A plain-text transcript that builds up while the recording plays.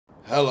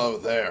Hello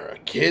there,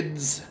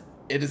 kids.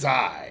 It is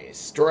I,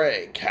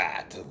 Stray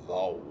Cat, the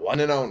one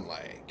and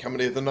only, coming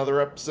with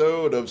another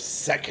episode of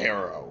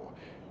Sekiro.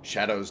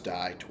 Shadows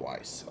die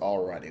twice.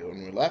 Alrighty,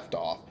 when we left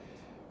off,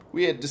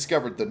 we had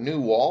discovered the new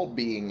wall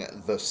being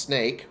the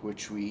snake,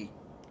 which we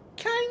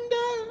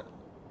kinda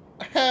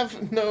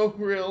have no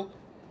real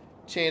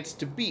chance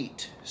to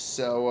beat.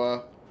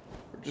 So,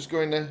 we're just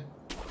going to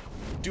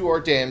do our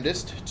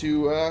damnedest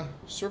to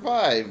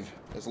survive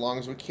as long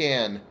as we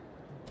can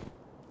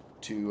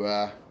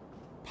to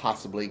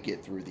possibly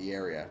get through the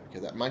area,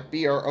 because that might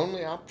be our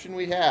only option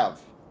we have.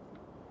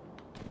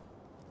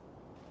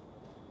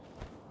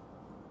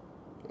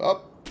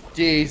 Oh,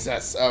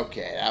 Jesus.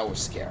 Okay, that was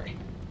scary.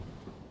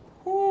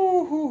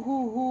 Whoo, hoo,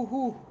 hoo, hoo,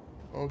 hoo.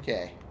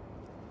 Okay.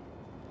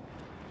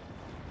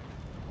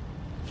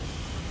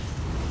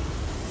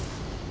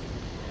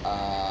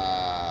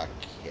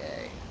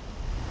 Okay.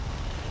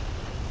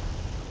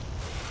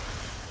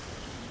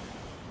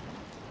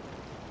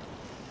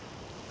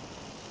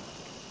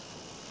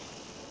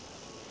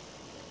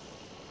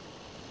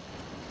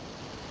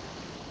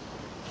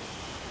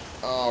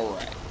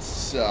 Alright,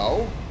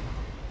 so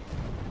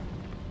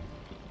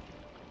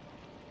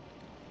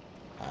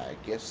I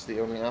guess the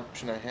only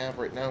option I have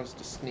right now is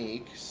to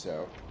sneak,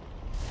 so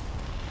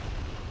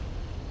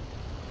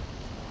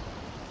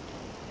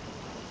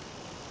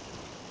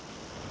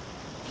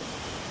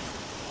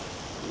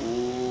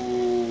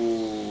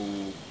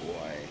ooh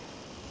boy.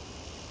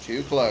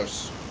 Too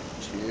close.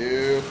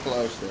 Too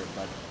close there,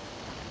 bud.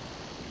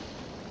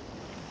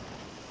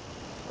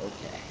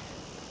 Okay.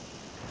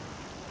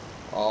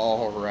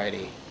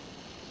 Alrighty.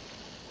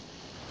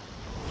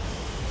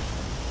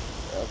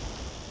 Yep.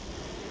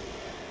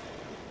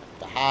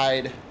 To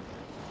hide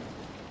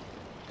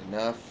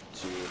enough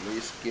to at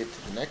least get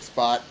to the next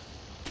spot.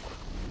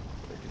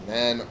 We can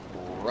then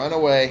run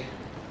away.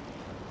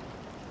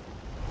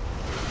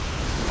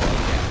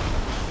 Okay.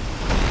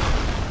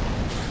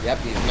 Yep,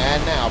 he's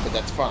mad now, but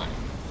that's fine.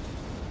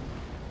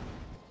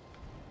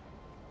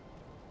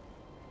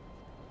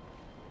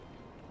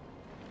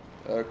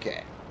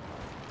 Okay.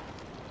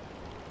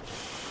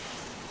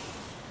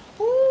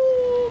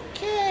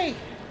 Okay.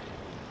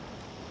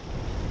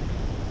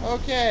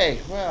 Okay,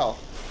 well.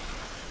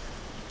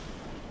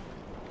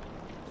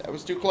 That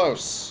was too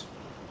close.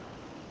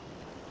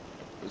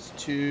 It was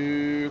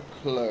too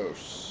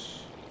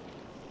close.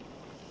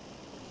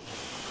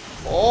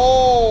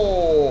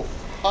 Oh,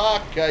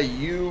 fuck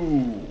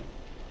you.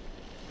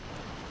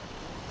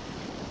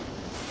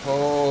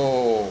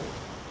 Oh.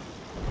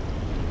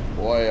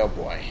 Boy, oh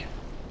boy.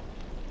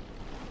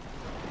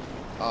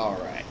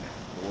 Alright.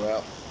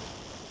 Well.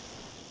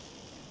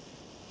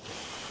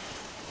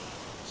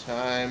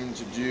 Time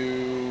to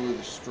do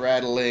the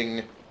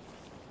straddling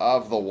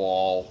of the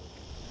wall.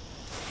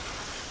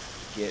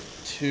 Get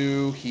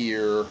to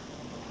here.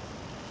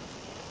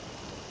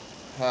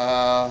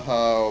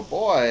 Oh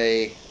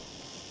boy.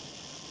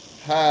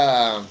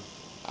 I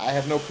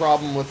have no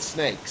problem with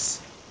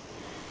snakes.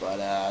 But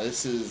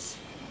this is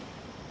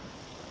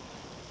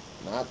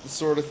not the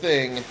sort of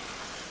thing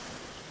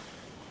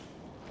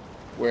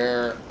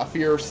where a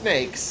fear of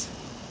snakes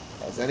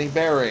has any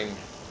bearing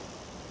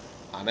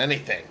on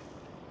anything.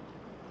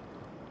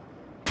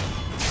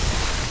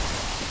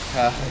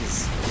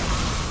 Because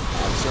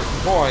at a certain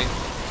point,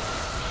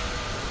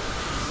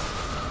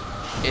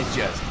 it's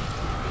just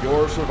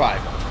pure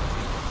survival.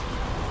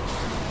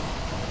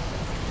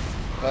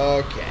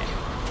 Okay.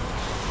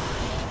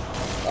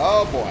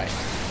 Oh boy.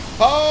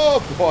 Oh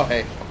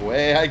boy.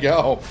 Away I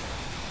go.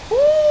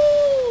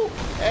 Woo!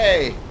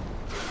 Hey. I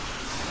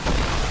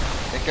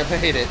think I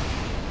made it. I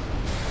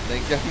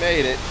think I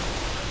made it.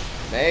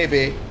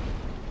 Maybe.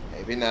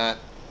 Maybe not.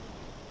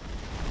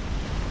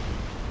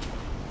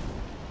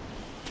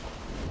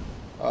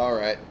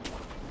 Alright.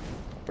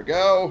 Up we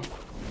go.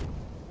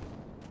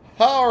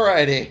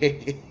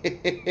 Alrighty.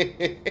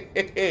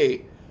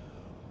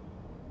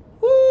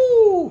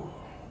 Woo!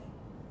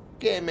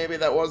 Okay, maybe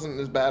that wasn't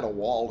as bad a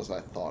wall as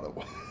I thought it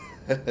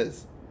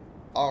was.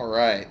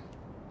 Alright.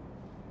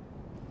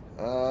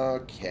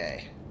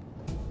 Okay.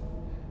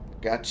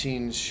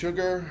 Gachine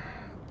sugar.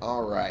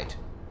 Alright.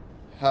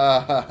 Ha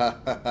ha ha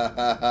ha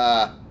ha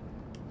ha.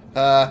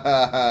 Ha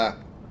ha ha.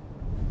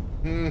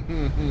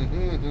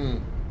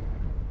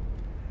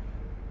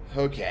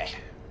 Okay.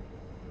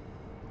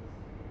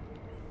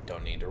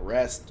 Don't need to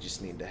rest,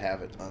 just need to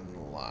have it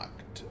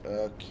unlocked.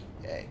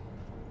 Okay.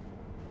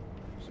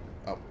 So,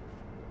 up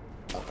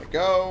I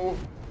go.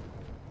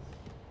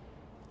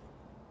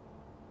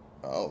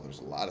 Oh, there's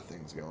a lot of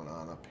things going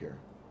on up here.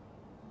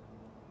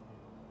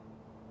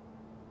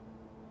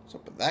 What's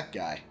up with that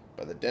guy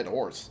by the dead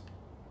horse?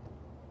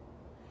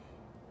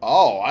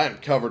 Oh, I am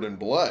covered in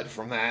blood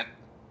from that.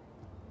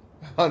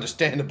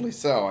 Understandably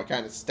so. I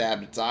kind of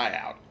stabbed its eye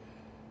out.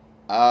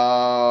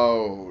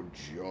 Oh,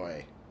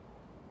 joy.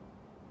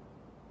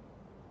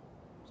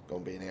 It's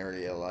going to be an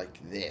area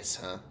like this,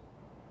 huh?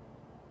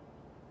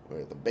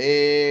 With a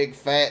big,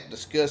 fat,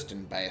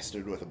 disgusting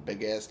bastard with a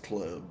big-ass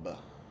club.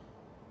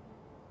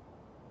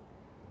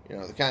 You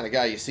know, the kind of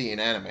guy you see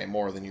in anime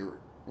more than you...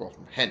 Well,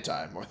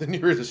 hentai more than you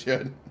really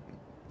should.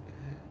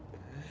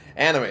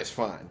 Anime is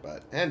fine,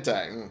 but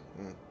hentai...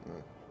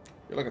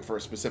 You're looking for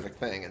a specific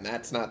thing, and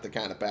that's not the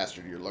kind of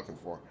bastard you're looking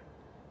for.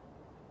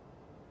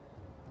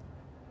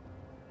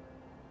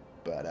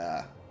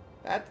 But,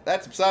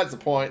 that's besides the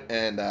point,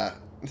 and,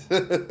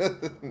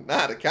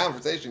 not a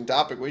conversation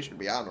topic we should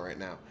be on right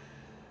now.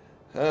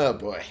 Oh,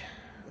 boy.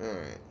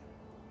 Alright.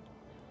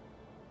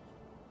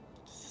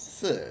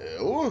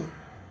 So...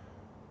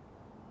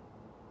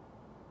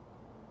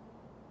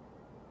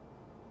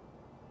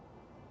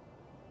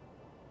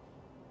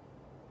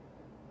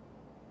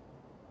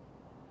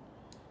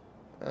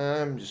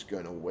 I'm just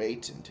going to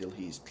wait until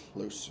he's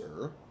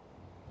closer.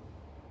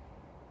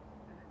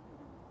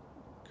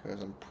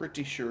 Because I'm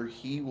pretty sure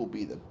he will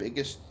be the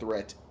biggest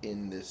threat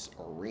in this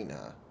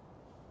arena.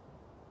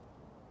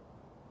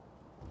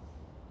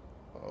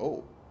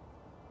 Oh.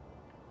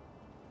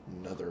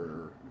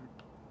 Another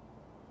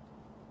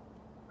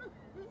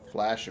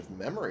flash of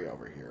memory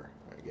over here,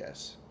 I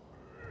guess.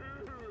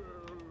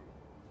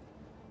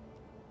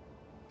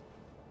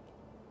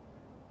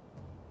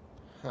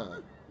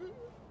 Huh.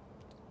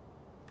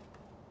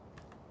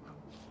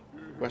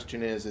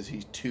 Question is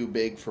he too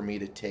big for me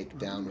to take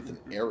down with an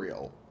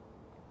aerial?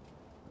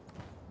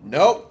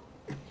 Nope,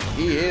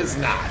 he is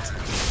not.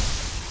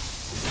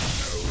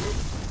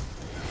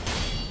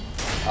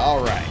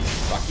 Alright,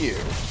 fuck you.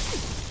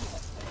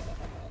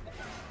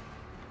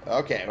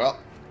 Okay, well.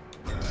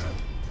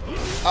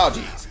 Oh,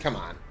 jeez, come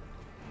on.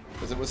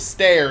 Because it was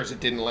stairs,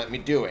 it didn't let me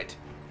do it.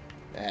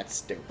 That's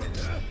stupid.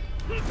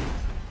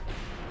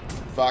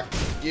 Fuck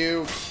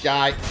you,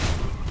 guy.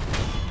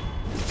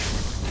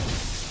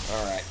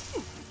 Alright.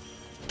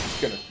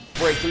 Gonna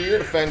break through your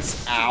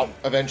defense. Ow,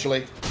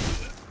 eventually.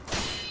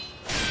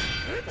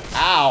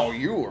 Ow,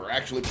 you were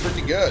actually pretty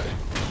good.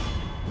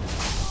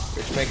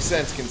 Which makes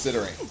sense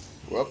considering.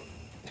 Whoop.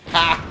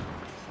 Ha!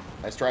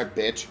 Nice try,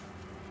 bitch.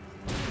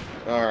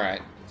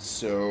 Alright,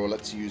 so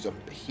let's use a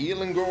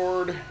healing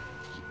gourd.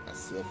 Keep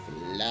myself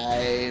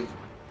alive.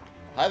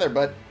 Hi there,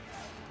 bud.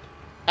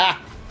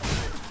 Ah!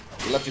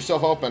 You left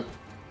yourself open.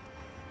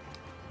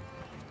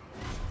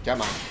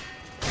 Come on.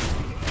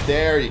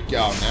 There you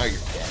go. Now you're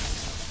dead.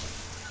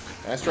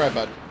 Nice try,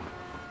 bud.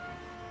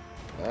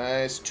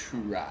 Nice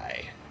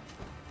try.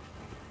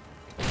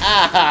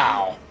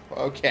 Ow!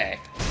 Okay.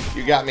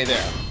 You got me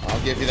there. I'll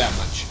give you that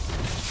much.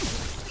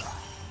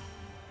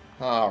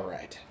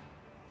 Alright.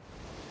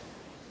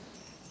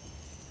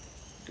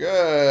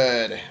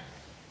 Good.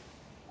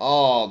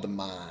 All the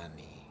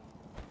money.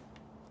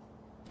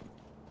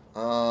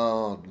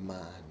 All the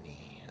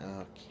money.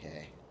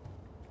 Okay.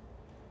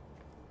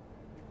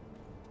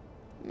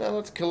 Now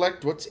let's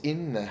collect what's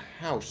in the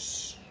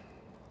house.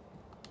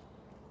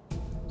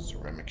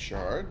 Ceramic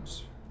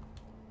shards.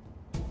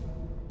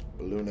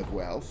 Balloon of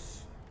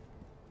wealth.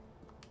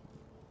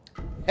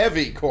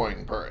 Heavy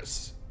coin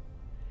purse.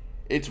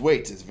 Its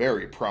weight is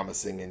very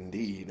promising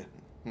indeed.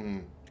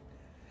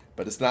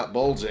 But it's not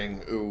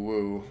bulging. Ooh,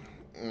 woo.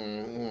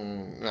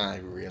 I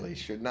really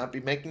should not be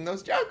making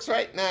those jokes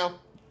right now.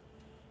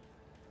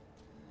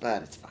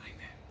 But it's fine.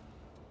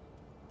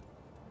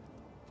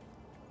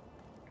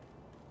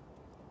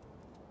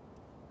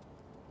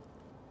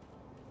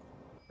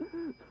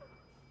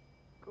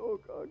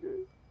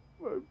 Kokage,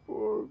 my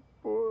poor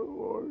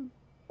horse.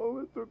 All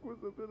it took was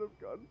a bit of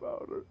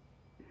gunpowder.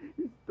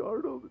 He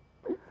startled,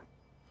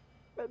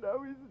 and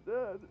now he's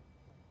dead.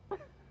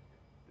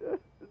 Dead.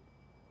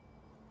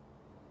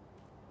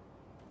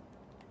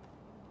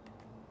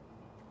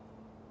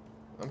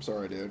 I'm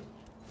sorry, dude.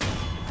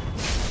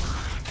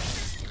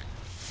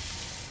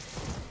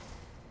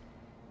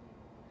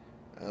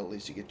 At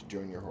least you get to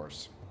join your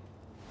horse.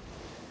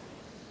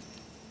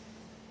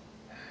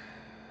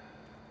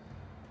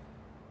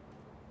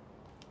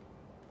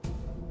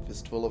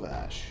 Fistful of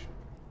ash.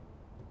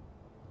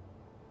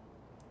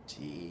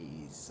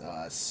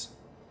 Jesus.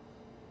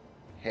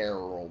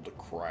 Herald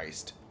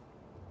Christ.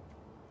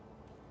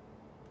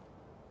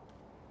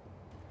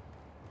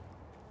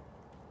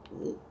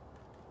 Ooh.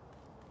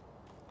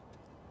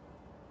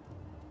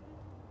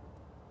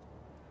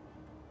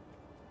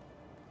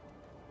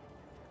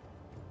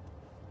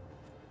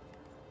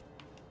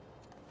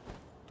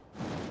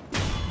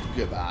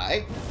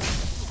 Goodbye.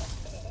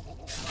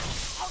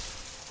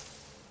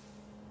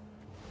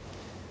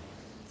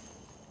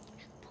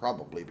 Should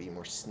probably be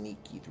more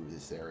sneaky through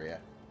this area.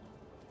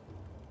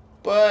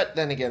 But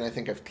then again, I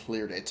think I've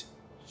cleared it.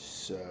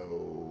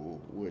 So,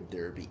 would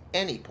there be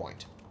any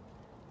point?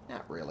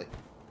 Not really.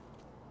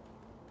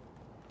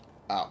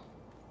 Oh.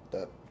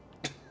 The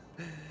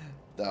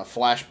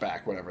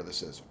flashback, whatever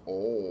this is.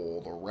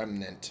 Oh, the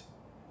remnant.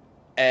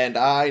 And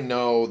I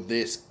know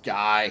this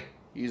guy.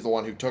 He's the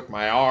one who took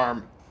my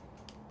arm.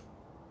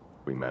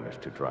 We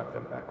managed to drive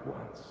them back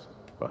once,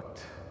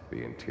 but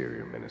the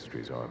Interior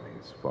Ministry's army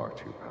is far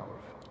too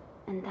powerful.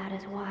 And that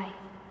is why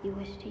you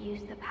wish to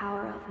use the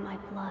power of my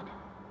blood.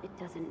 It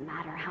doesn't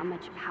matter how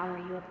much power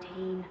you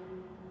obtain.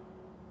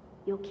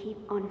 You'll keep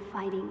on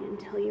fighting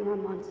until you're a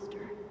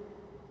monster.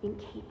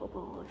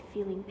 incapable of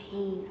feeling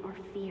pain or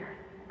fear.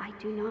 I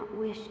do not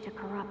wish to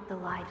corrupt the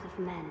lives of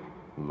men.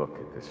 Look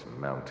at this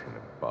mountain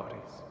of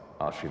bodies.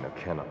 Ashina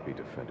cannot be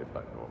defended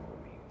by normal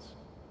means.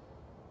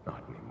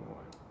 Not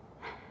anymore.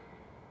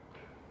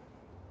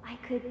 I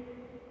could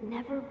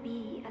never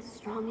be as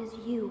strong as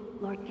you,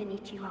 Lord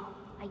Kenichiro.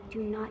 I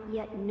do not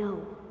yet know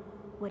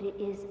what it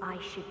is I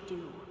should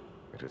do.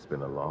 It has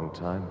been a long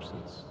time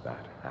since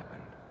that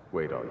happened.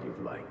 Wait all you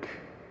like.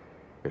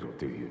 It'll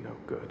do you no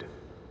good.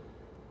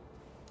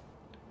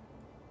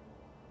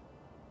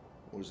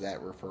 Was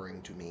that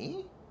referring to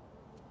me?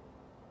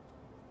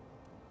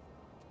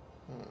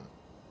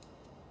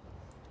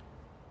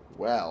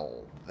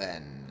 Well,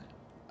 then,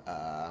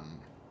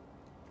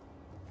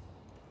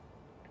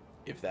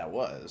 if that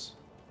was,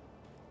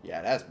 yeah,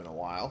 it has been a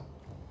while,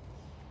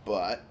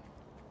 but,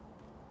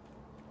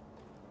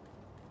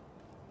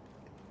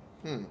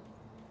 from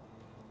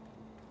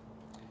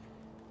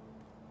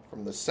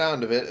the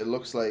sound of it, it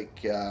looks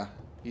like,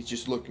 he's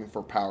just looking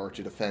for power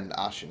to defend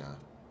Ashina,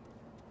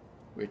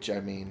 which, I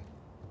mean,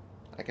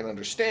 I can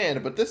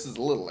understand, but this is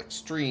a little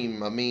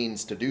extreme a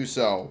means to do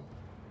so.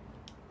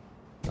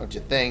 Don't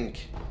you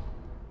think?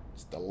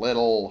 Just a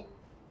little.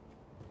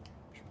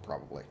 Should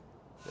probably.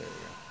 There we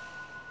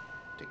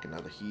go. Take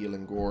another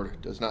healing gourd.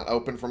 Does not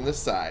open from this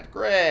side.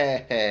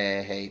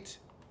 Great.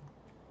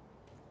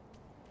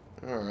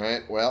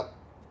 Alright, well.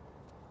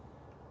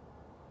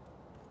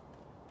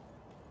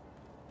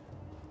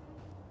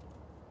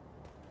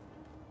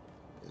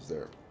 Is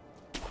there...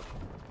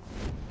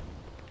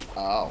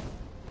 Oh.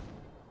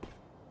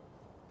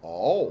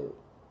 Oh.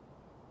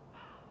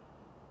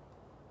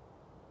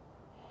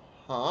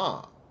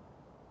 Huh.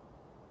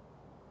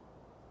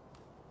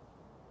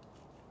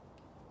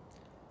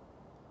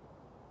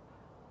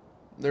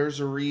 There's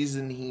a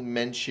reason he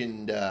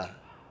mentioned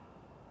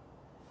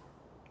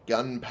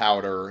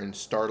gunpowder in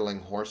startling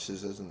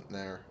horses, isn't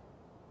there?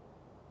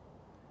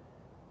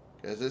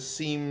 Because this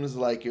seems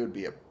like it would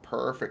be a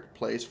perfect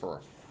place for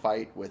a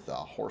fight with a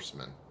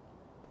horseman.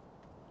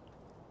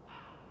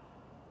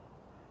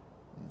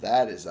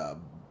 That is a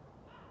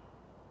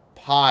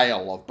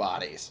pile of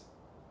bodies.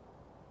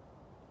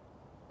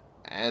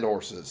 And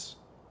horses.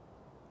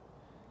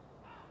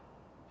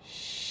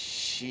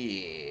 Shit.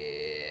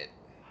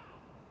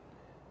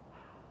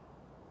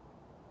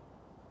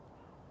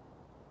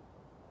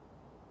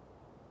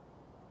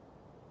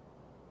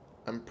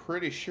 I'm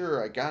pretty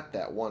sure I got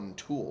that one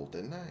tool,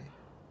 didn't I?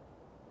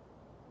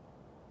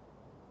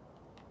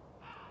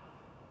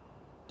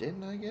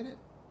 Didn't I get it?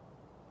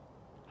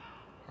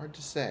 Hard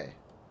to say.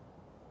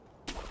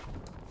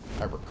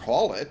 I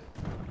recall it.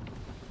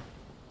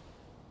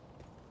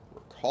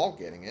 Recall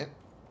getting it.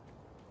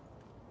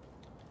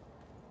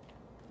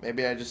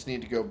 Maybe I just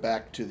need to go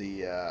back to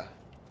the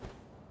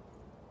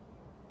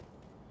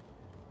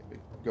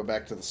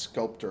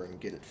sculptor and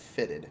get it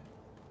fitted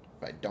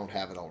if I don't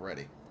have it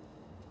already.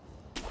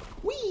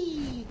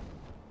 Whee!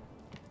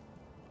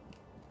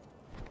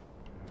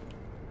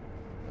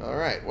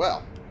 Alright,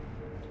 well,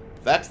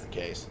 if that's the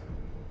case,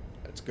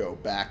 let's go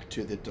back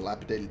to the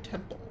dilapidated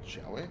temple,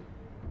 shall we?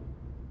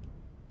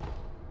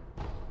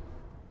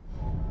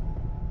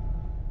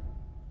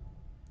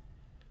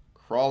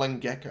 Crawling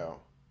gecko.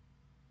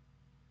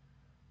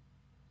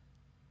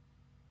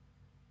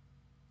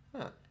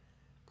 Huh.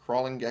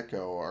 Crawling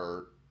gecko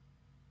are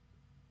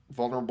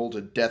vulnerable to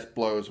death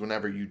blows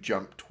whenever you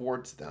jump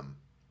towards them.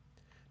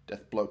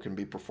 Death blow can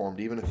be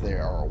performed even if they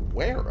are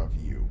aware of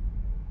you.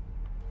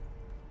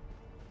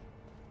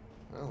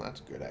 Well, that's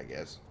good, I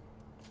guess.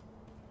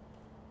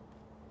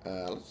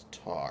 Let's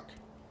talk.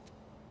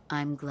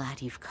 I'm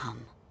glad you've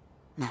come,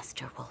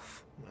 Master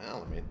Wolf.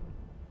 Well, I mean...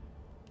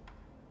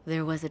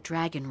 There was a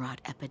dragon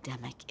rot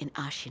epidemic in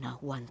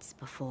Ashina once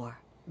before.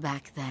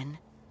 Back then,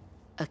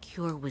 a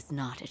cure was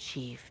not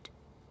achieved.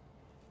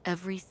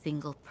 Every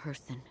single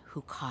person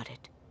who caught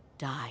it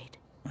died.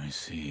 I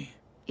see.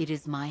 It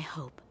is my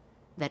hope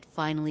that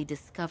finally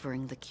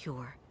discovering the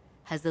cure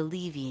has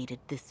alleviated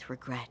this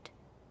regret,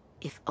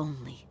 if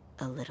only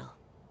a little.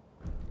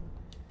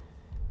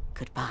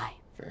 Goodbye.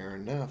 Fair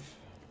enough.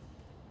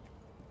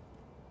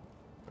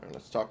 Alright,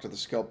 let's talk to the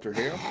sculptor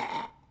here.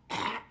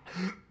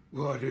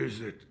 What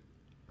is it?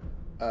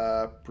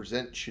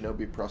 Present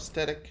Shinobi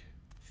prosthetic.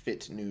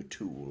 Fit new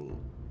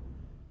tool.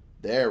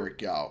 There we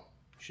go.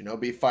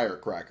 Shinobi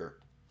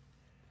firecracker.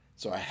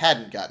 So I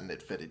hadn't gotten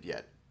it fitted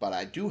yet, but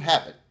I do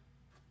have it.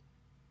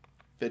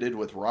 Fitted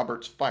with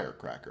Robert's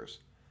firecrackers.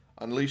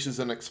 Unleashes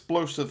an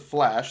explosive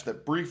flash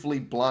that briefly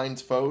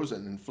blinds foes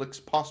and inflicts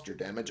posture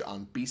damage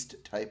on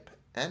beast-type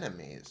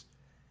enemies.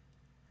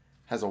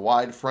 Has a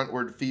wide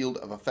frontward field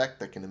of effect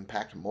that can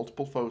impact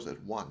multiple foes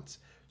at once.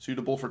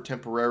 Suitable for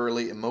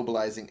temporarily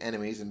immobilizing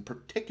enemies and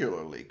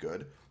particularly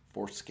good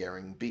for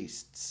scaring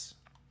beasts.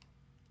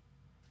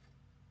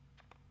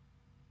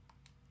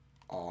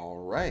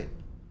 Alright.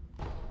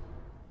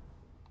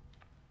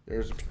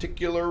 There's a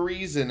particular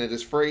reason it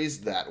is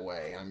phrased that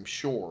way, I'm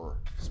sure.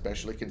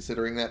 Especially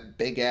considering that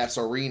big-ass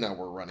arena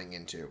we're running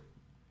into.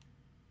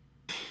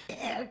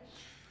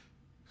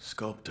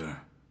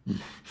 Sculptor,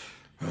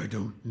 I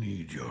don't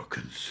need your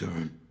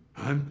concern.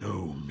 I'm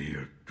no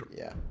mere...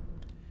 Yeah.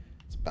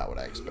 It's about what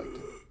I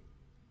expected.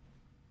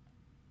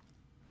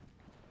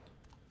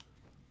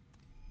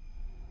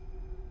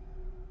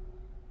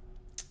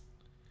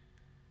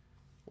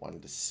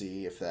 Wanted to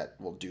see if that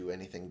will do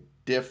anything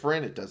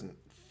different. It doesn't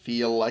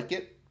feel like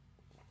it.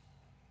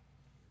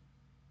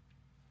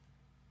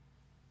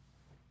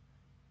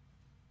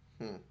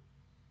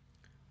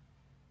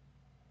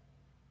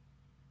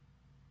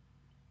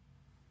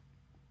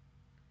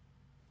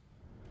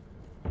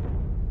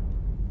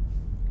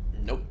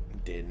 Nope,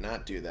 did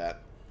not do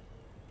that.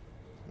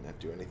 Did not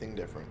do anything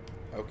different.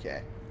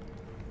 Okay.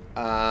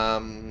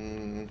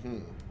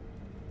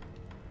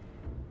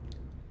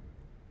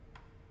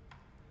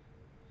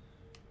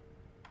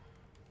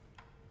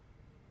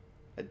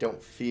 I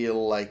don't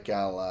feel like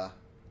I'll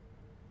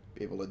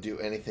be able to do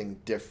anything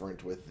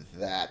different with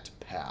that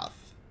path.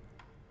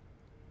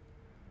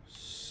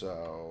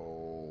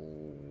 So,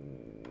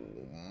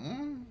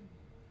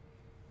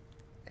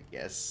 I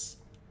guess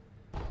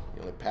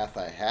the only path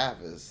I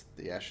have is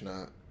the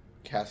Ashina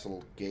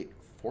Castle Gate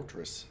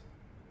Fortress,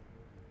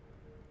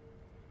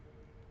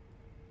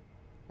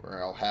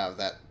 where I'll have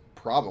that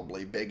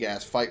probably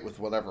big-ass fight with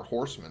whatever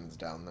horseman's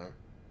down there.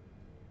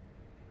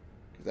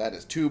 Because that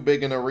is too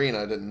big an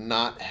arena to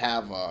not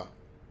have a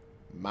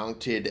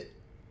mounted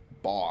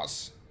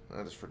boss.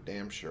 That is for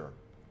damn sure.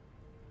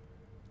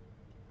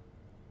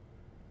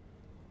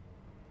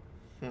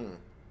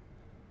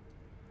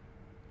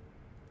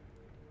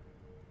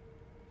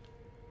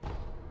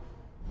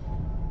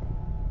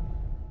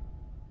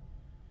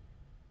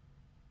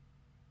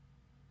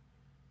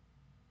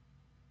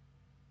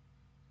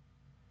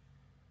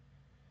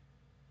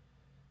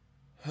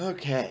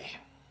 Okay.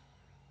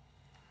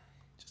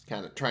 Just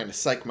kind of trying to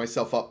psych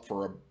myself up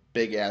for a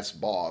big-ass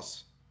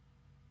boss,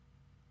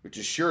 which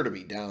is sure to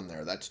be down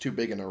there. That's too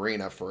big an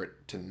arena for it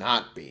to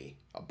not be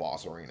a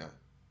boss arena.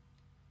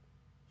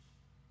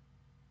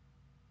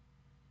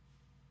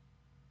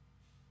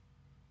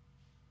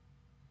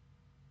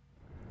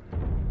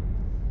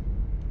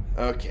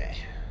 Okay,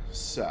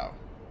 so.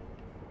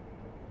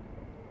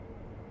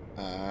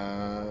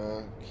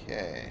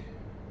 Okay.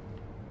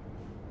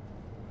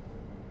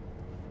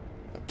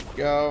 Up we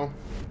go.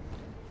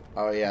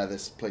 Oh yeah,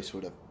 this place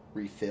would have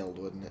refilled,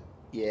 wouldn't it?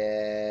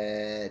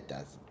 Yeah, it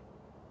does.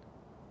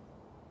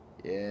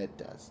 Yeah, it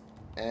does.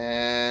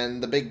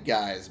 And the big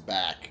guy's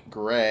back.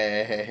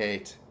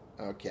 Great.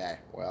 Okay,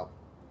 well.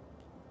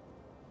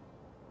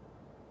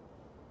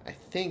 I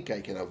think I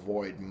can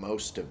avoid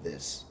most of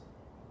this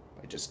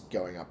by just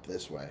going up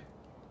this way.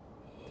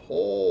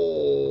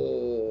 Oh,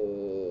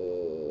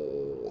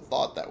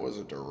 thought that was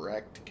a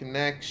direct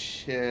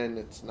connection.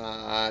 It's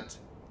not.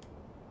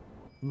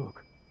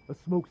 Look, a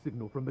smoke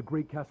signal from the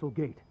Great Castle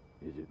Gate.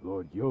 Is it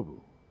Lord Yobu?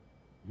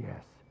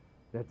 Yes,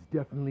 that's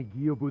definitely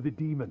Gyobu the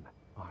demon.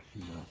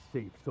 Ashina is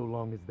safe so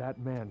long as that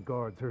man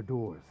guards her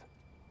doors.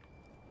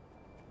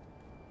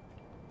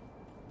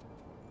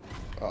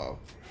 Oh,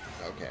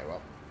 okay,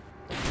 well.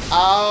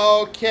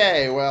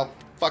 Okay, well,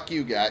 fuck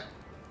you, guy.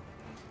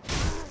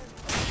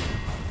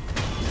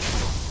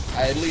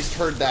 I at least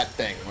heard that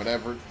thing,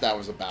 whatever that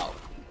was about.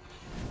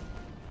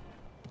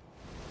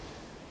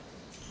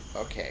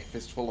 Okay,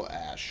 fistful of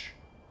ash.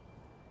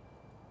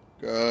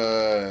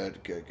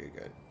 Good, good, good,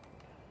 good.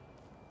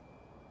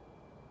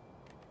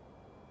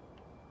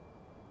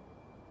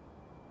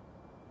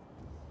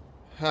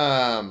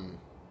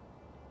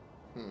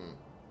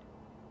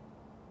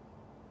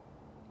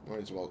 Might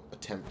as well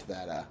attempt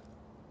that,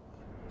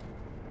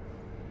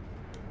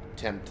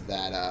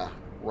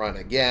 run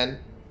again.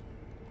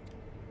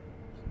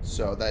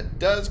 So that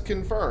does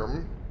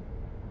confirm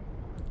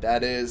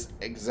that is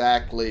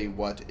exactly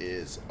what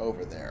is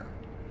over there.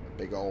 A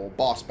big old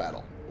boss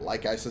battle,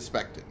 like I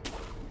suspected.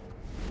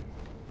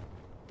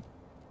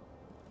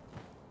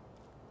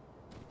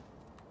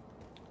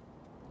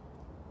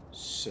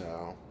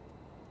 So...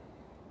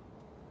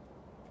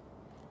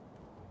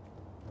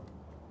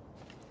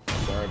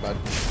 sorry, bud.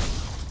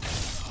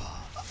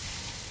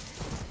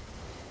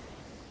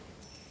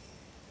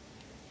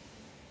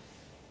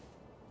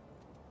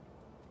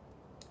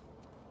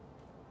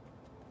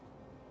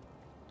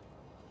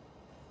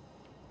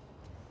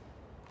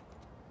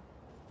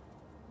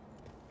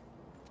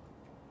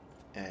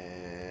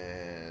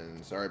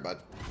 And... sorry, bud.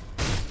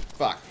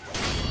 Fuck.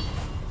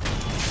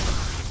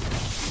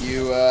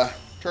 You,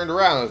 turned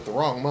around at the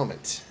wrong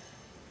moment.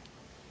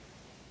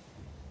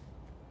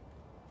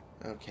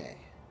 Okay.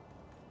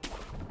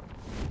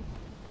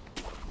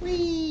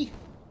 Whee!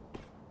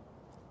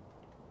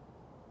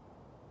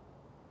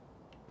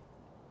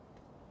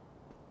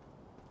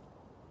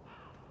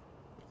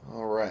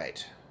 All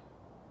right.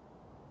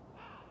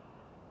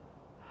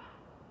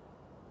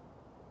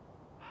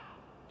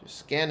 Just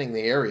scanning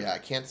the area, I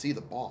can't see the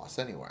boss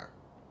anywhere.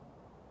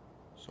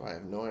 So I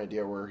have no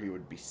idea where he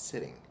would be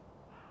sitting.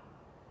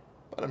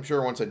 But I'm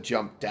sure once I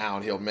jump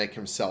down, he'll make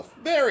himself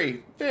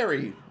very,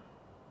 very,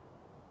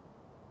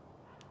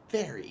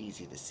 very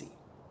easy to see.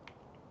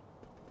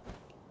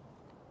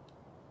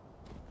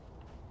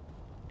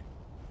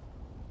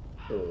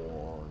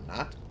 Or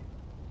not.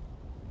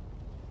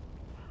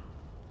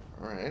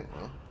 Alright,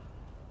 well.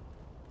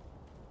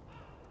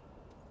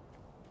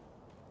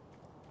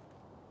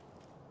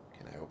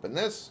 Can I open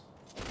this?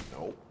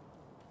 Nope.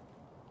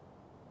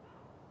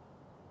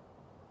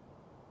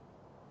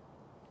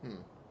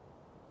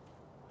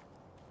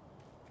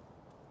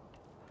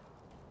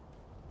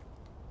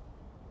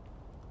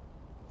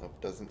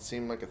 Nope, doesn't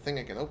seem like a thing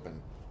I can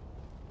open.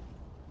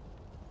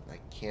 I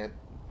can't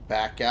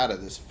back out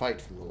of this fight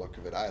from the look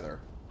of it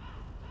either.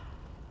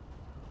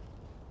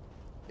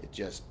 It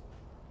just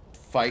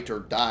fight or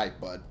die,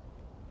 bud.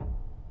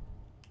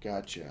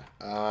 Gotcha.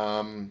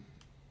 I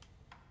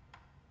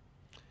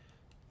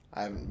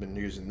haven't been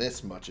using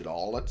this much at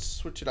all. Let's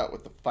switch it out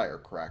with the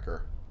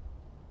firecracker.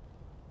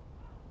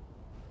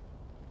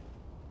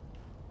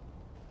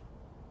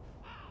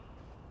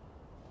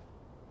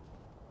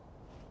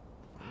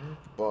 Where'd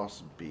the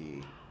boss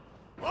be?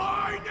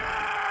 My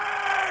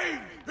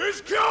name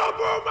is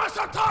Kyobu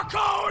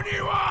Masataka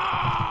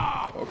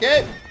Oniwa!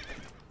 Okay.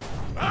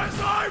 As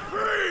I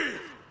breathe,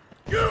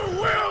 you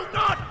will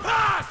not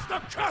pass the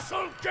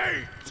castle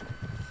gate!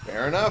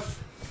 Fair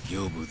enough.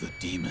 Kyobu the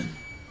demon.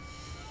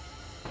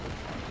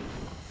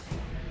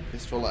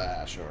 Fistful of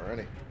ash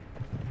already.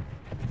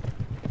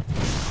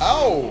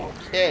 Oh,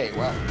 okay.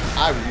 Well,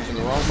 I was using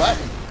the wrong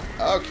button.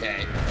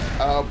 Okay.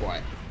 Oh, boy.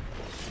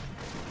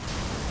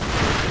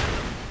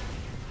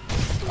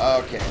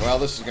 Okay, well,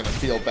 this is going to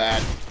feel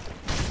bad.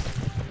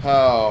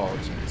 Oh,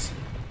 jeez.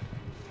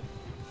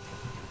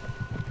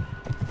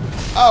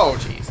 Oh,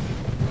 jeez.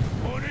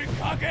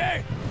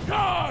 Unikage,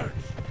 charge!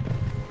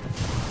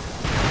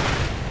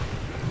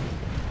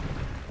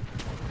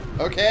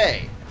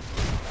 Okay.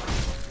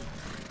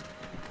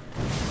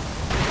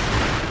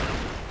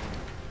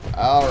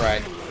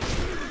 Alright.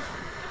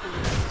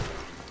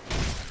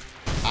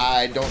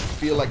 I don't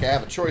feel like I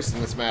have a choice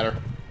in this matter.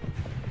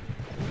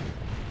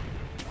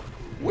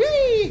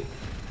 Whee!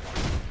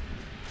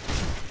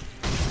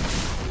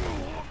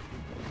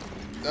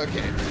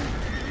 Okay.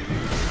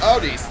 Oh,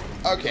 geez.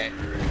 Okay.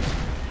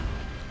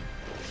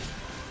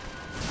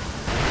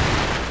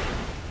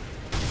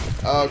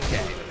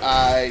 Okay.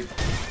 I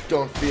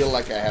don't feel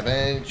like I have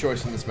any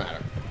choice in this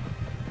matter.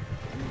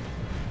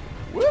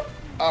 Whoop!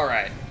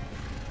 Alright.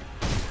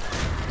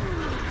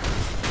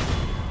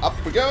 Up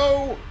we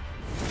go!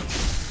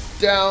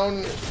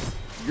 Down.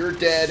 You're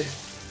dead.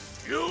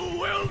 You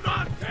will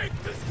not take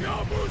this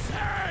Kyobu's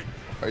head!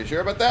 Are you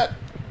sure about that?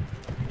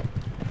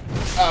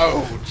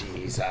 Oh,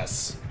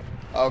 Jesus.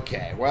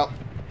 Okay, well.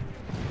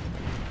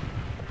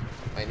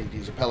 I need to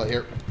use a pellet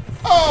here.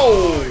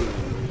 Oh!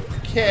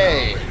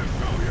 Okay. I'm going to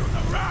show you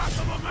the wrath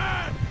of a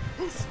man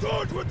who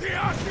stood with the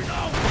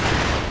Ashino of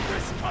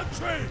this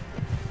country!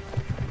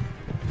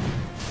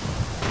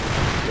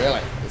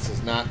 Really? This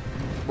is not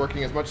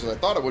working as much as I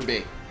thought it would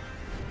be.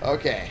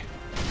 Okay.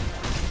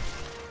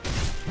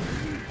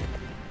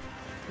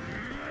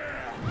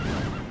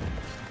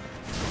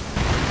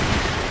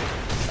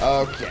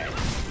 Okay.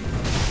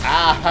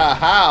 Ah,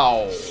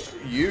 how?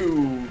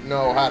 You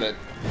know how to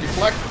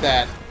deflect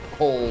that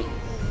whole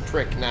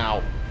trick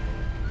now.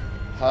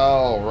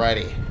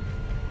 Alrighty.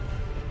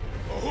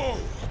 Oh,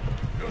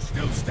 you're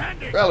still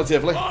standing?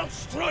 Relatively. I'll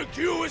strike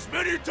you as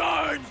many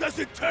times as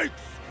it takes!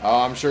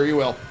 Oh, I'm sure you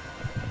will.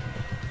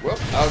 Whoop.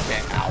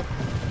 Okay. Ow.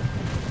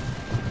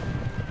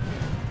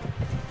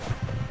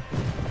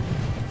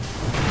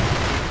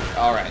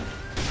 Alright.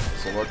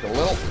 This will work a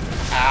little.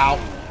 Ow.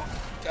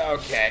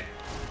 Okay.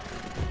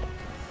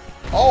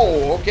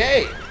 Oh,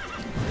 okay.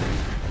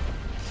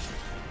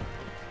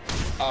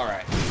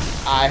 Alright.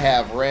 I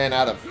have ran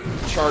out of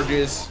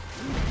charges.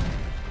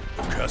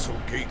 The castle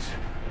gate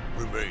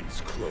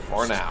remains closed.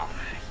 For now.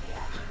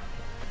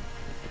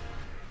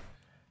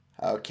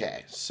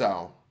 Okay,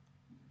 so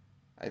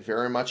I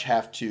very much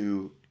have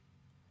to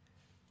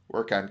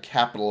work on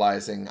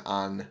capitalizing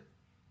on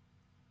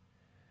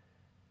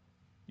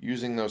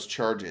using those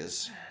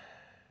charges,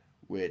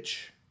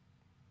 which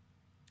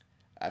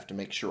I have to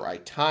make sure I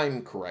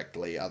time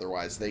correctly,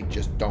 otherwise they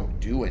just don't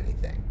do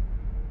anything.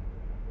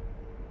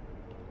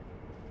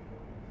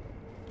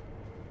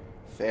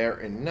 Fair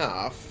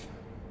enough.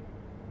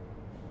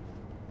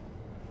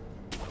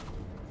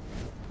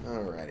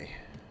 Alrighty.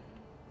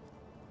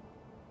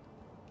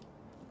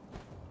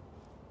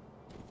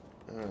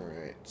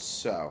 Alright,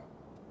 so.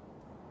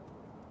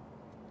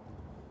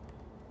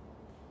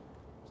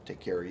 Let's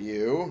take care of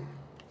you.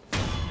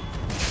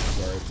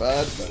 Sorry,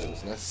 bud, but it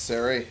was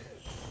necessary.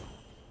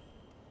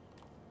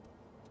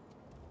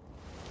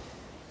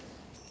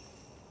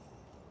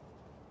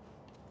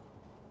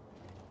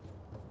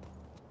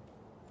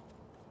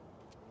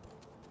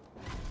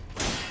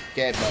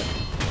 Okay, bud.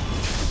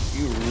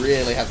 You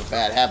really have a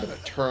bad habit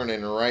of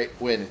turning right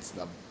when it's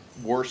the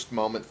worst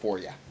moment for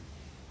you.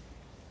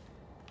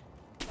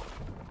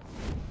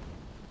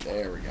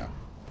 There we go.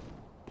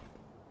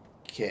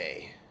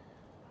 Okay.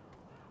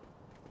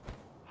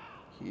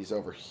 He's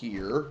over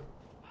here.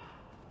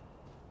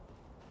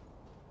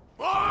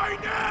 My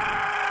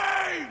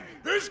name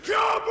Is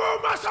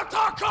Kyobu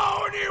Masataka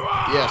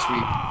Oniwa! Yes,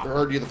 we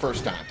heard you the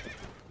first time.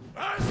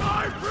 As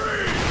I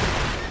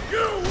breathe,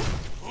 you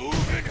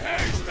move in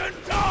haste and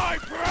die,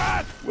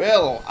 breath!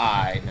 Will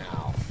I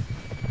now?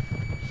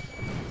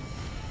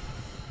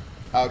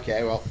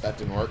 Okay, well, that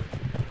didn't work.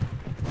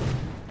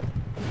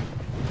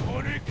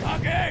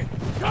 Onikage,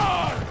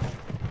 charge!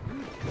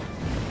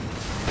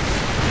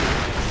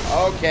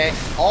 Okay.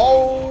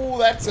 Oh,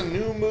 that's a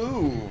new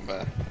move.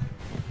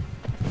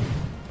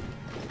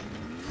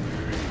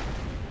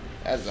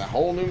 That's a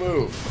whole new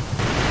move.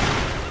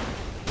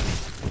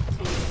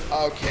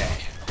 Okay.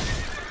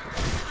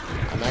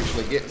 I'm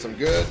actually getting some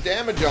good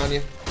damage on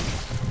you.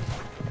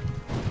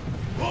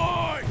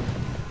 Boy!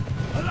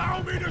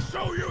 Allow me to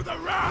show you the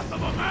wrath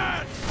of a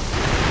man!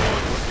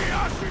 What was the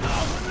Ashina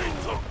when they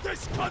took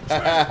this country?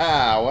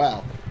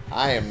 Well,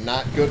 I am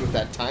not good with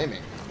that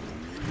timing.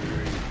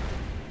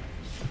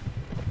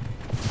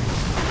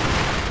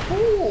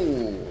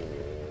 Ooh.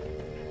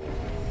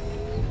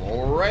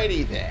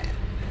 Alrighty then.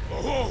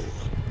 Oh,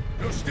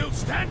 you're still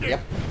standing? Yep.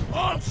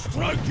 I'll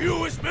strike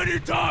you as many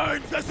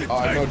times as it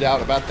takes. No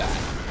doubt about that.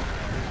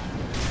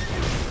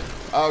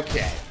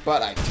 Okay,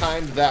 but I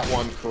timed that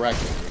one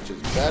correctly, which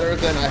is better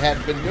than I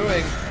had been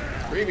doing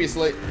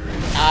previously.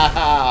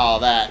 Ow,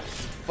 that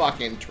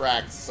fucking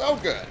tracks so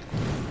good.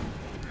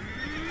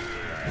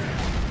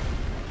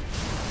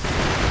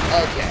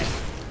 Okay.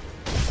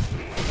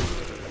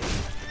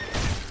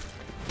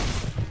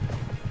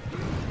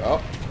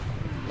 Oh,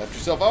 left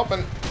yourself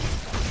open.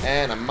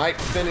 And I might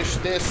finish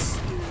this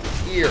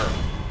here.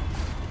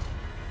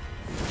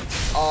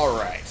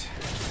 Alright.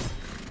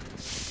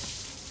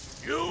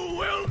 You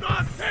will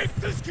not take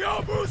this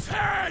Kyobu's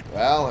head!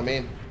 Well, I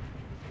mean,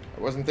 I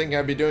wasn't thinking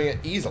I'd be doing it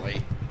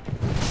easily.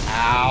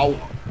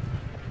 Ow.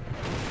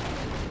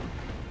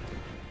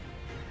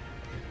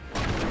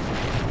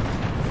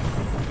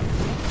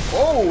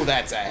 Oh,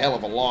 that's a hell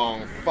of a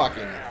long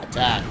fucking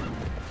attack.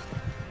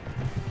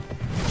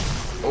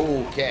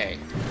 Okay.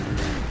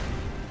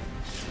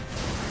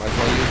 Might as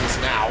well use this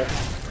now.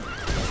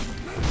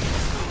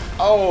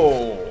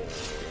 Oh.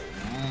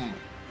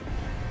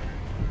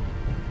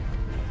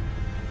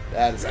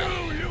 That's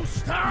Will you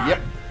stand?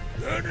 Yep.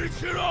 Then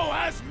Ichiro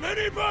has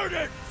many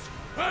burdens,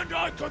 and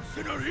I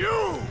consider you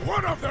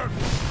one of them.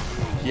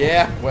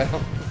 Yeah,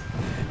 well,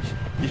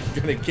 you're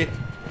gonna get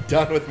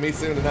done with me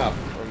soon enough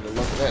from the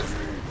look of this.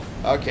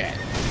 Okay.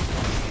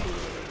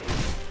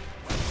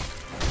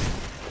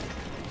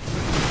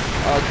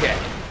 Okay.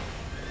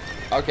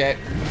 Okay.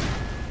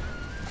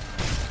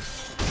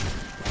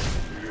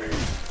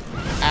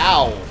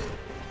 Ow.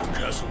 The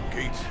castle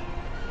gate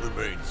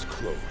remains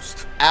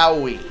closed.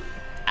 Owie.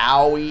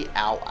 Owie,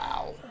 ow,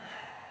 ow.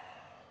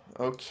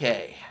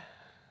 Okay.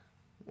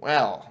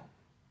 Well.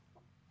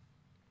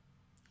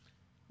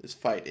 This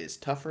fight is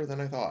tougher than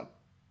I thought.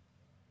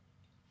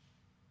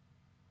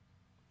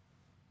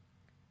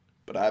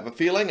 But I have a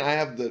feeling I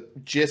have the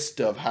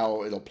gist of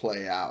how it'll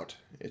play out.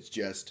 It's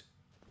just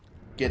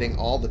getting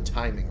all the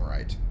timing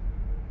right.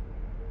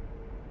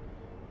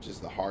 Which is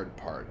the hard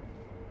part.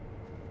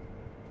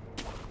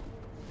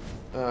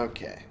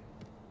 Okay.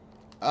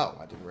 Oh,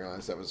 I didn't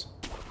realize that was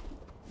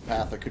a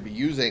path I could be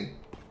using.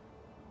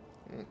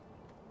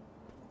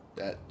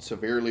 That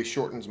severely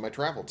shortens my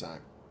travel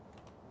time.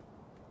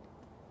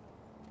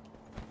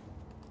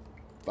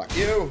 Fuck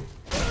you.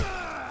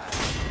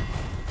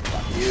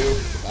 Fuck you.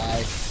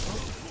 Bye.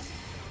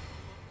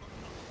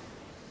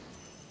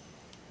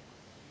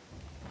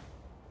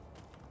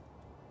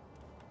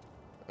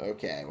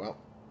 Okay, well,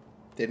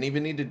 didn't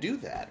even need to do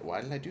that. Why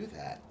did I do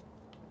that?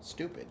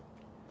 Stupid.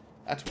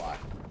 That's why.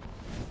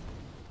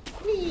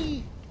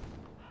 Whee!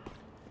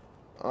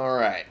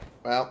 Alright,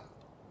 well.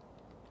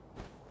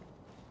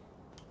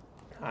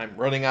 I'm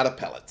running out of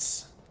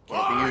pellets.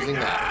 Can't be using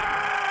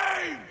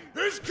that.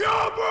 Is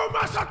Kyobu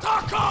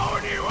Masataka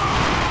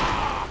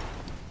Oniwa!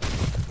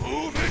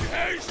 Move in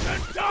haste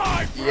and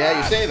die, Yeah,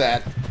 you say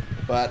that,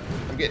 but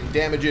I'm getting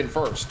damage in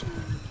first.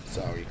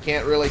 So you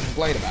can't really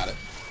complain about it.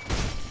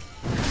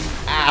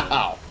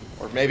 Ow!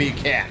 Or maybe you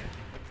can.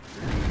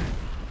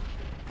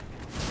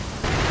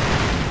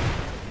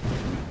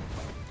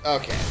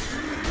 Okay.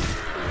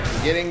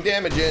 I'm getting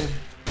damage in.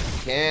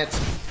 Can't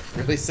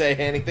really say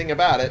anything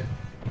about it.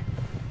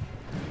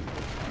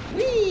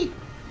 Whee!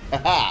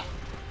 Haha!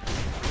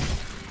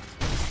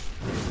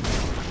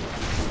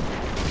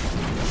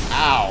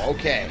 Ow,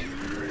 okay.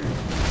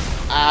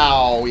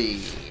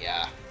 Owie.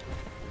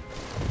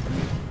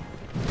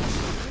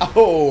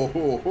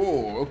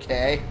 Oh,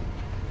 okay.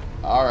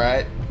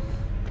 Alright.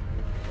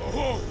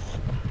 Oh,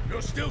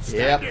 you're still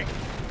standing. Yep.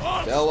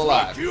 I'll Still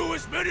alive. strike you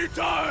as many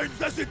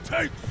times as it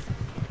takes.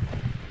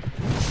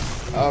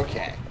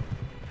 Okay.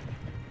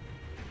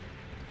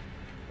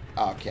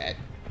 Okay.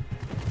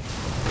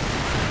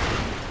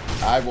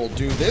 I will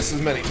do this as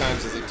many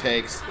times as it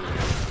takes.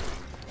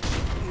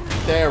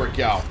 There we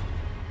go.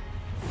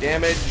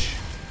 Damage.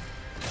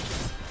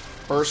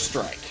 First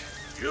strike.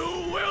 You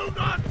will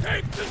not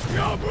take this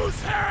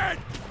Kyobu's head!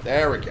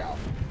 There we go.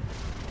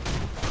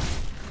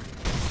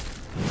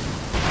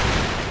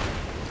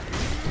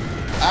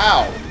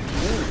 Ow!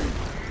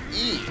 Ooh.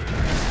 E.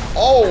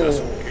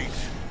 Oh!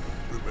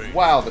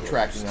 Wow, the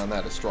tracking on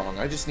that is strong.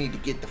 I just need to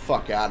get the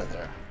fuck out of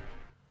there.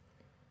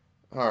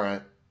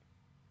 Alright.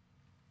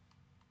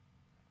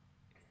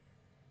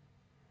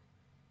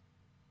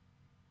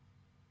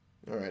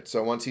 Alright,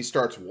 so once he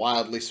starts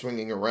wildly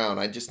swinging around,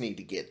 I just need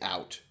to get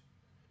out.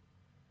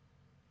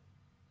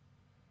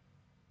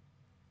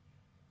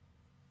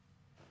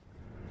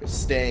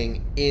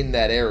 Staying in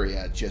that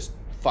area just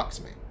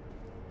fucks me.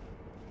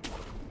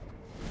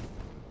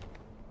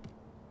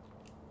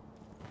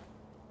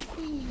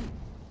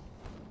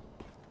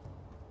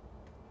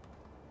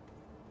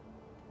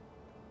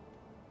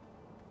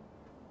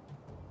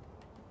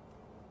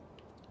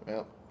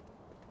 Well.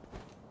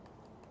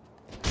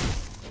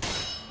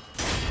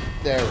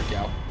 There we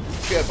go.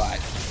 Goodbye.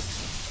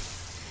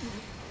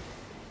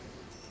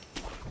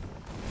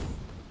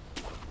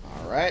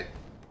 Alright.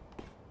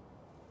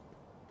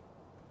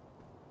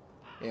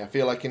 Yeah, I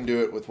feel I can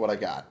do it with what I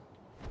got.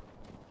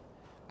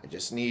 I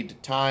just need to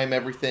time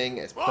everything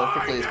as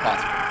perfectly as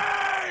possible.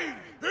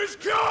 Is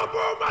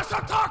Kyobu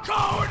Masataka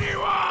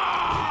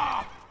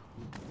Oniwa!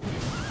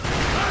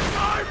 As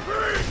I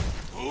breathe,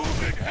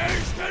 move in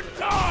haste and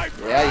die!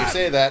 Yeah, you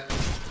say that.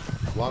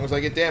 As long as I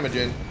get damage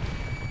in,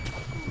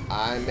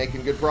 I'm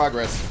making good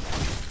progress.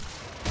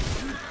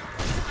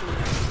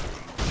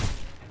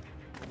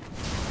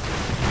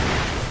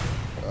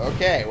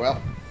 Okay,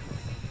 well.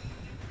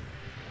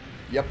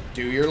 Yep,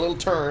 do your little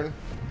turn,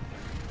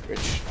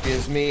 which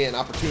gives me an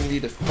opportunity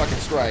to fucking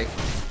strike.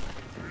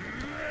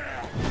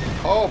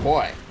 Oh,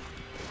 boy.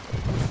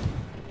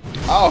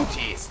 Oh,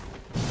 jeez.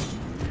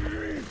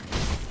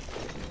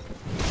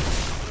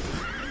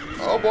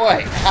 Oh,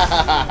 boy.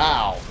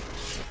 Ow.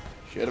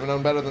 Should have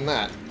known better than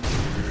that.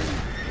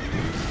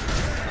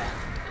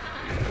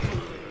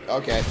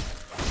 Okay.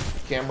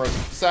 Camera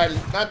decided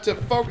not to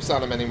focus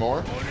on him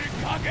anymore.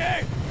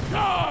 Okay.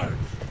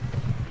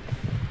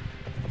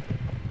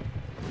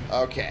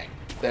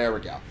 There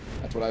we go.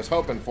 That's what I was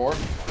hoping for.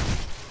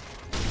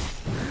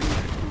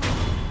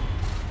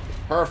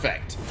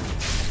 Perfect.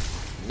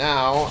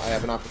 Now, I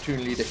have an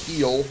opportunity to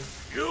heal.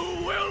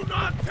 You will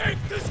not take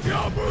this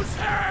Kyobu's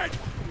head!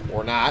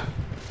 Or not.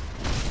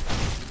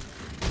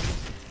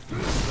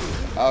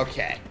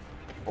 Okay.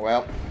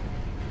 Well,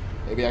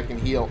 maybe I can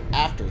heal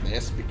after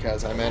this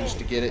because I managed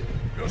to get it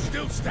You're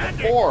still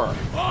standing! before.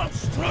 I'll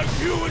strike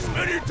you as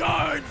many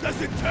times as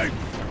it takes!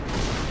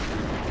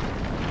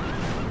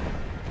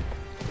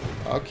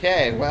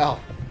 Okay, well.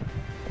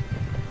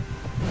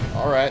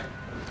 Alright.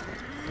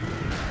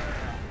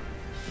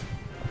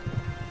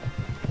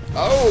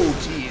 Oh,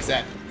 jeez,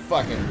 that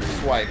fucking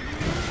swipe.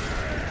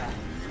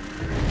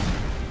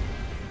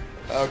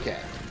 Okay.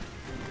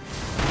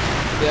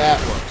 That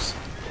works.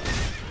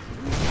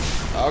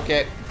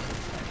 Okay.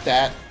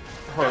 That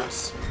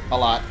hurts a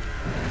lot.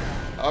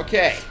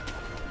 Okay.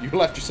 You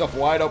left yourself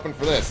wide open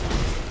for this.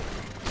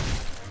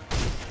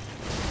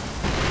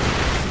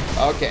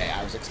 Okay,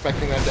 I was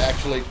expecting them to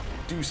actually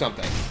do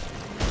something.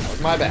 That was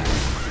my bad.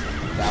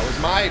 That was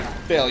my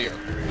failure.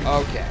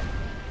 Okay.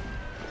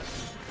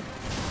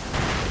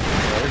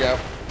 There we go.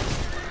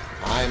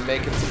 I'm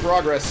making some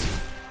progress.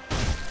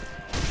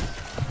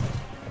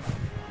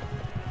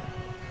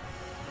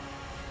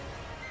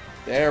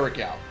 There we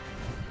go.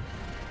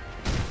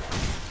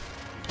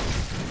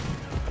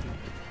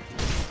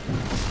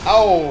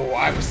 Oh,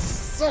 I was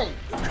so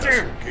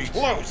damn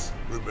close.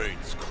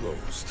 Remains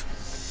closed.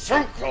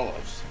 So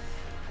close.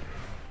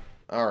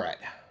 Alright.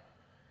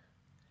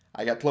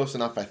 I got close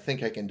enough. I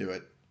think I can do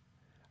it.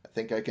 I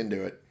think I can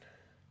do it.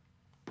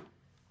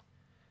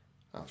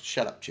 Oh,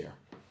 shut up, chair.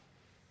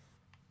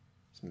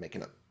 It's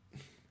making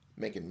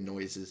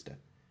noises to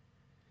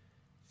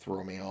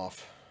throw me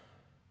off.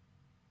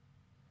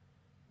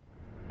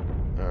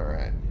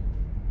 Alright.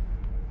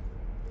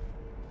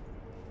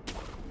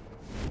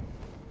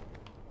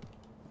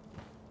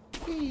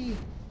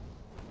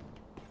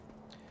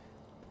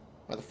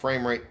 Why the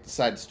frame rate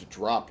decides to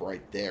drop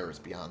right there is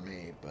beyond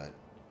me, but...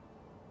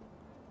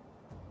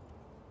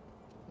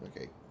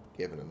 Okay,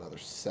 give it another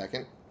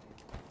second.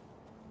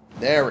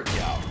 There we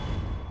go.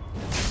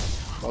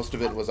 Most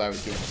of it was I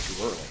was doing it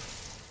too early.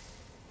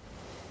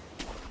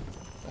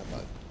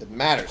 But it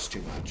matters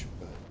too much,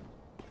 but...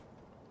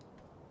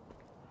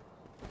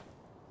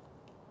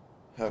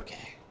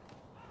 Okay.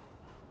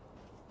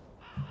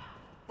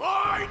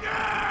 My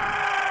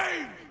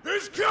name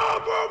is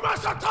Kyobu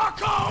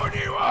Masataka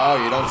Oniwa!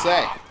 Oh, you don't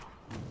say.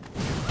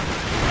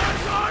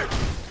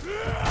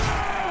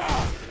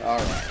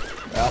 Alright,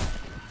 well.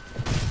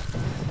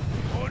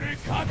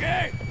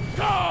 Onikage,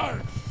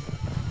 charge!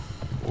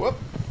 Whoop.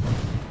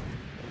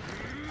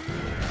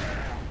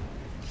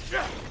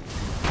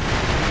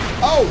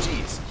 Oh,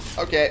 jeez.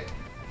 Okay.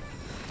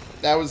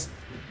 That was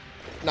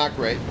not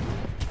great.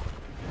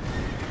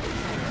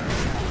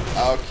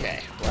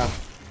 Okay, well,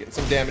 getting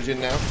some damage in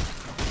now.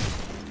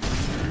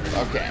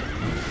 Okay.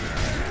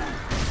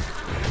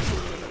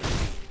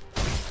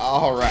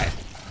 Alright.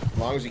 As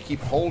long as you keep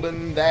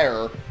holding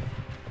there, I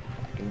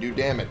can do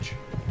damage.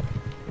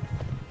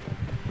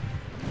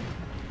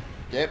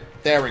 Yep,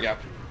 there we go.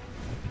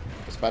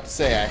 I was about to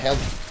say, I held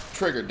the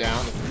trigger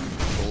down.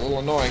 It's a little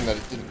annoying that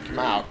it didn't come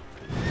out.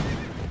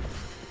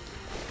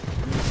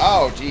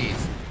 Oh, jeez.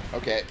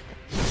 Okay.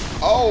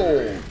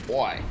 Oh,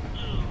 boy.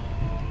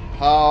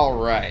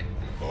 Alright.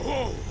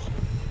 Oh,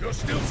 you're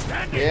still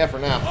standing? Yeah, for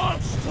now. I'll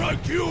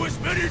strike you as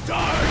many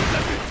times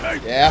as it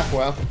takes. Yeah,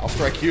 well, I'll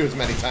strike you as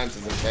many times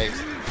as it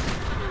takes.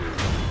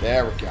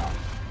 There we go.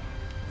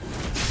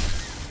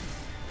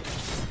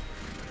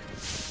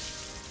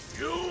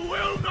 You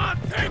will not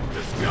take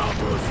the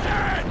Scalpel's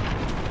head!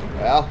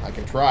 Well, I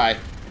can try.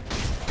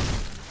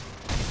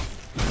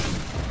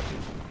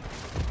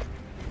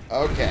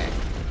 Okay.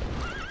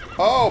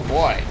 Oh,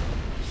 boy.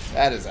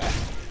 That is a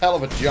hell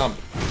of a jump.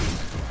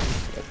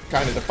 It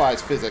kind of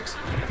defies physics,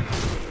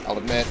 I'll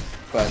admit,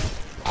 but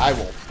I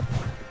will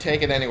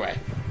take it anyway.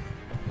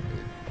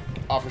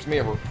 It offers me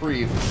a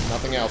reprieve,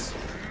 nothing else.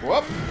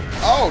 Whoop!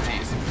 Oh,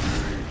 jeez.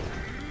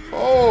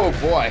 Oh,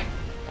 boy.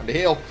 Time to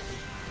heal.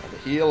 Time to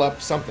heal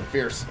up something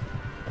fierce.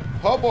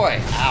 Oh, boy.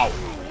 Ow.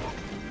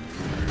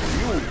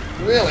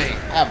 You really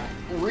have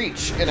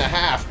reach and a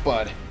half,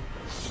 bud.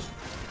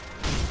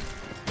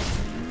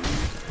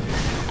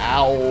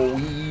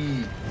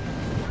 Owie.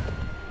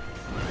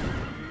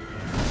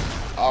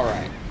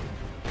 Alright.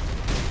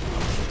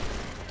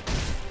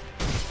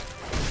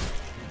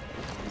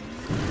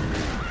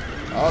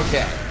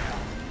 Okay.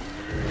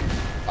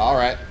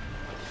 Alright.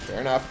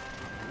 Fair enough.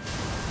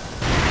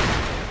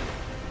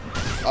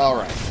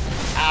 Alright.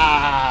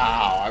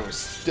 Ow! I was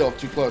still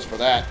too close for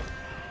that.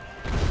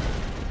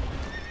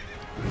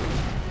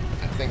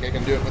 I think I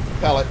can do it with the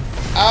pellet.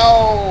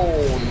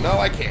 Oh! No,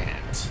 I can't.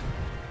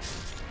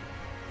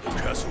 The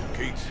castle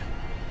gate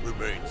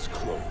remains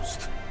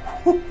closed.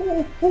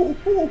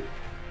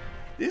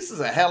 This is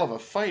a hell of a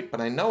fight, but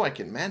I know I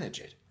can manage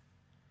it.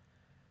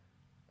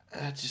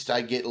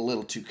 I get a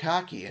little too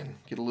cocky and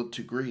get a little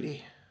too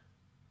greedy.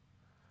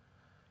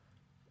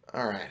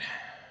 Alright.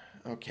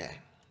 Okay.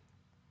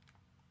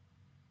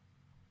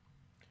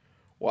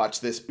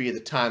 Watch this be the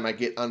time I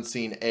get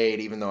unseen aid,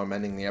 even though I'm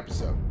ending the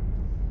episode.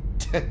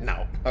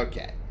 No.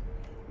 Okay.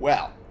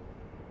 Well.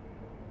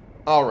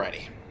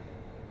 Alrighty.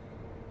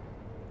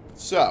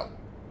 So,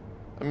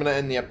 I'm going to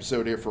end the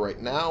episode here for right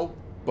now,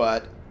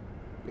 but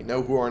we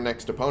know who our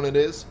next opponent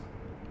is.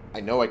 I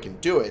know I can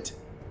do it.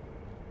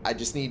 I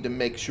just need to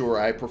make sure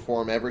I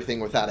perform everything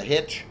without a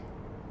hitch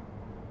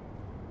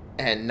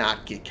and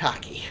not get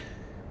cocky.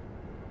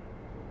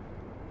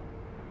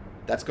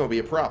 That's going to be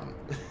a problem.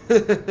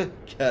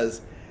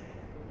 Because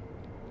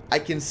I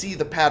can see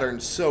the pattern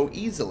so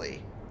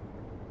easily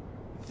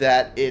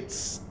that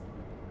it's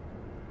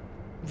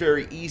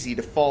very easy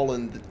to fall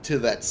into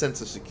that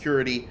sense of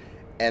security,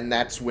 and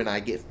that's when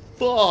I get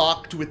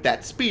fucked with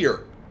that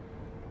spear.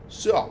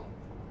 So,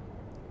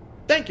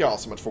 thank you all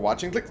so much for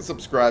watching. Click the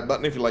subscribe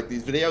button if you like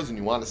these videos and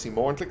you want to see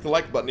more, and click the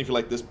like button if you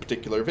like this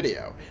particular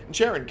video. And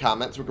share in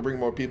comments so we can bring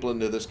more people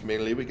into this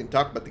community. We can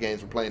talk about the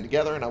games we're playing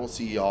together, and I will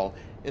see you all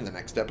in the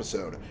next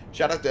episode.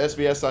 Shout out to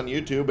SVS on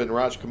YouTube and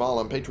Raj Kamal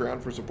on Patreon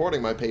for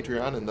supporting my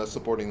Patreon and thus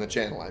supporting the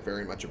channel. I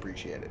very much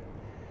appreciate it.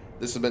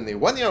 This has been the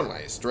one and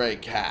only Stray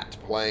Cat,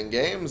 playing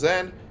games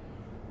and,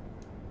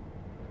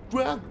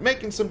 well,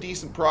 making some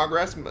decent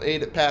progress.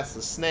 Made it past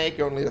the snake,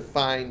 only to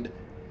find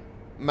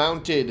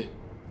mounted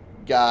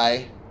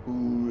guy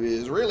who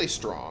is really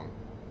strong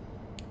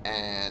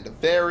and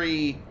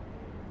very,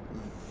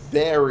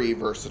 very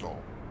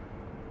versatile.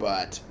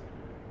 But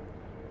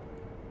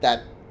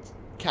that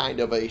kind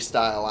of a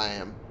style I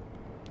am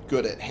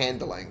good at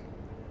handling.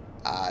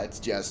 It's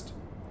just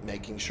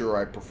making sure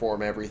I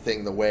perform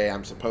everything the way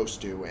I'm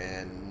supposed to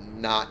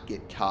and not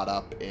get caught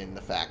up in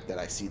the fact that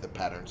I see the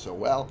pattern so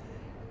well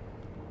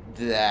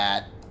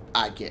that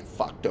I get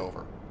fucked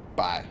over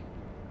by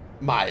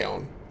my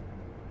own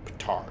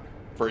petard.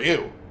 For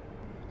you.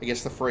 I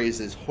guess the phrase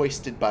is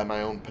hoisted by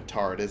my own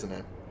petard, isn't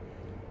it?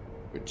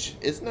 Which,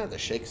 isn't that a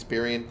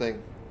Shakespearean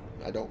thing?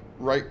 I don't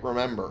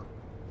remember,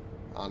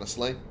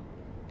 honestly.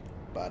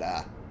 But,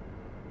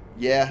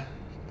 yeah,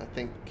 I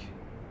think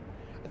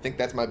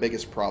that's my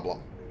biggest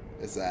problem.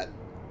 Is that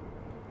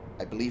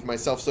I believe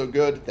myself so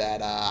good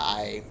that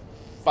I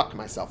fuck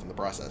myself in the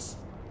process.